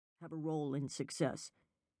have a role in success: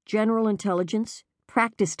 general intelligence,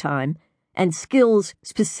 practice time, and skills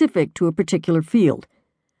specific to a particular field.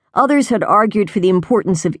 Others had argued for the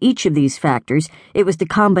importance of each of these factors. It was the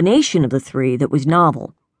combination of the three that was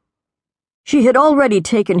novel. She had already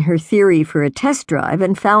taken her theory for a test drive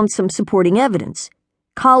and found some supporting evidence.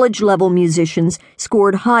 College-level musicians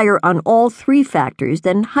scored higher on all three factors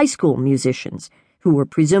than high school musicians, who were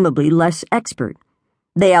presumably less expert.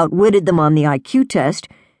 They outwitted them on the IQ test,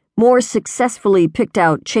 more successfully picked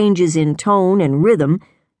out changes in tone and rhythm,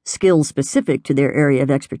 skills specific to their area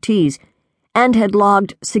of expertise, and had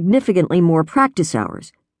logged significantly more practice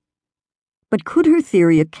hours. But could her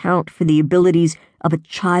theory account for the abilities of a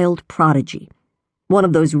child prodigy, one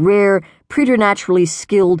of those rare, preternaturally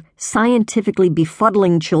skilled, scientifically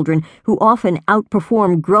befuddling children who often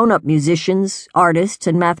outperform grown-up musicians, artists,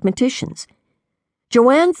 and mathematicians?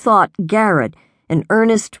 Joanne thought Garrett, an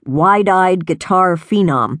earnest, wide-eyed guitar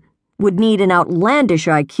phenom, would need an outlandish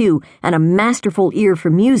IQ and a masterful ear for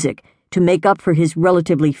music to make up for his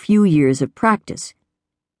relatively few years of practice.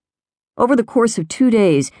 Over the course of 2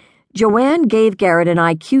 days, Joanne gave Garrett an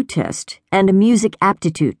IQ test and a music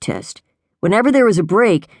aptitude test. Whenever there was a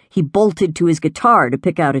break, he bolted to his guitar to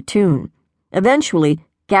pick out a tune. Eventually,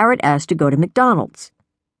 Garrett asked to go to McDonald's.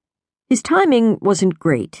 His timing wasn't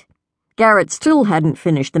great. Garrett still hadn't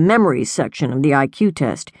finished the memories section of the IQ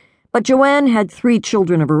test, but Joanne had 3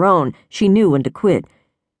 children of her own. She knew when to quit.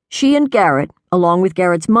 She and Garrett, along with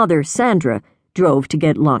Garrett's mother, Sandra, drove to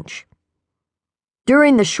get lunch.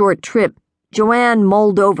 During the short trip, Joanne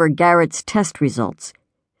mulled over Garrett's test results.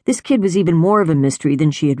 This kid was even more of a mystery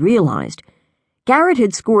than she had realized. Garrett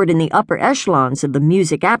had scored in the upper echelons of the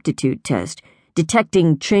music aptitude test,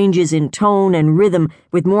 detecting changes in tone and rhythm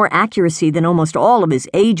with more accuracy than almost all of his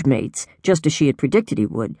age mates, just as she had predicted he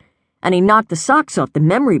would, and he knocked the socks off the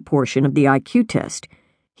memory portion of the IQ test.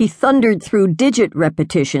 He thundered through digit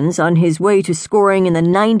repetitions on his way to scoring in the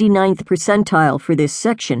 99th percentile for this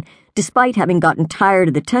section, despite having gotten tired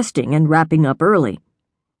of the testing and wrapping up early.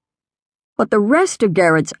 But the rest of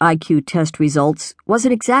Garrett's IQ test results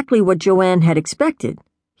wasn't exactly what Joanne had expected.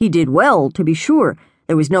 He did well, to be sure.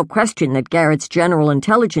 There was no question that Garrett's general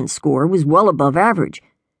intelligence score was well above average.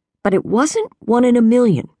 But it wasn't 1 in a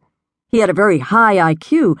million. He had a very high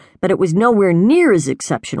IQ, but it was nowhere near as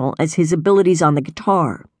exceptional as his abilities on the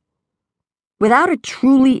guitar. Without a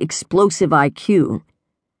truly explosive IQ,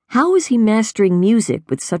 how was he mastering music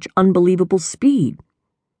with such unbelievable speed?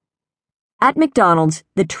 At McDonald's,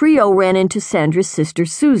 the trio ran into Sandra's sister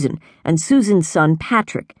Susan and Susan's son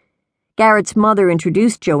Patrick. Garrett's mother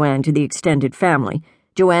introduced Joanne to the extended family.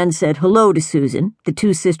 Joanne said hello to Susan. The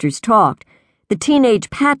 2 sisters talked. The teenage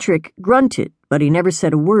Patrick grunted, but he never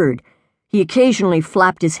said a word. He occasionally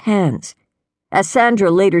flapped his hands. As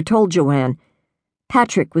Sandra later told Joanne,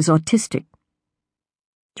 Patrick was autistic.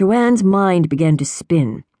 Joanne's mind began to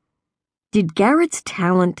spin. Did Garrett's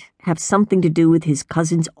talent have something to do with his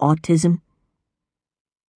cousin's autism?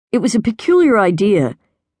 It was a peculiar idea.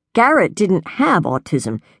 Garrett didn't have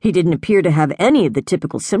autism. He didn't appear to have any of the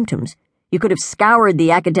typical symptoms. You could have scoured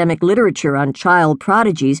the academic literature on child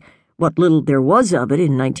prodigies, what little there was of it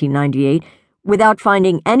in 1998, without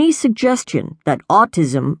finding any suggestion that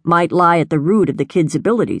autism might lie at the root of the kid's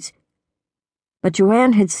abilities. But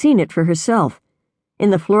Joanne had seen it for herself. In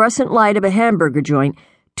the fluorescent light of a hamburger joint,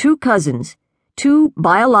 2 cousins, 2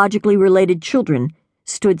 biologically related children,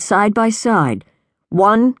 stood side by side,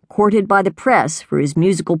 one courted by the press for his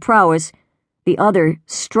musical prowess, the other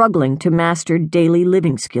struggling to master daily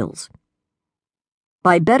living skills.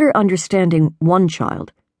 By better understanding one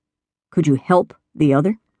child, could you help the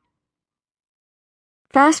other?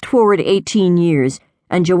 Fast forward 18 years,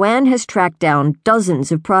 and Joanne has tracked down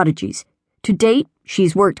dozens of prodigies. To date,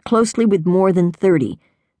 she's worked closely with more than 30,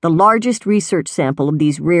 the largest research sample of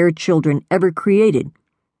these rare children ever created.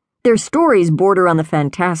 Their stories border on the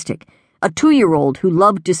fantastic. A 2-year-old who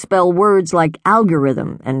loved to spell words like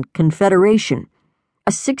algorithm and confederation.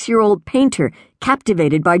 A 6-year-old painter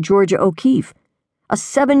captivated by Georgia O'Keeffe. A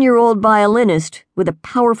 7-year-old violinist with a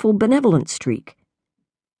powerful benevolent streak.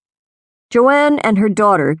 Joanne and her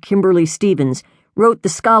daughter, Kimberly Stevens, wrote the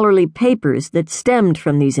scholarly papers that stemmed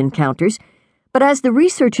from these encounters, but as the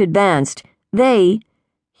research advanced, they,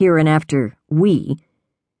 hereinafter we,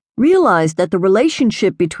 realized that the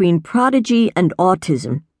relationship between prodigy and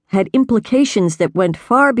autism had implications that went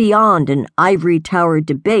far beyond an ivory tower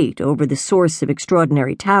debate over the source of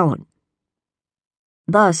extraordinary talent.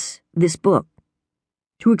 Thus, this book.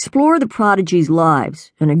 To explore the prodigy's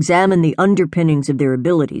lives and examine the underpinnings of their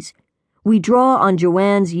abilities, we draw on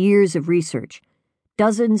Joanne's years of research,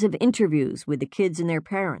 dozens of interviews with the kids and their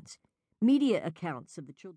parents, media accounts of the children.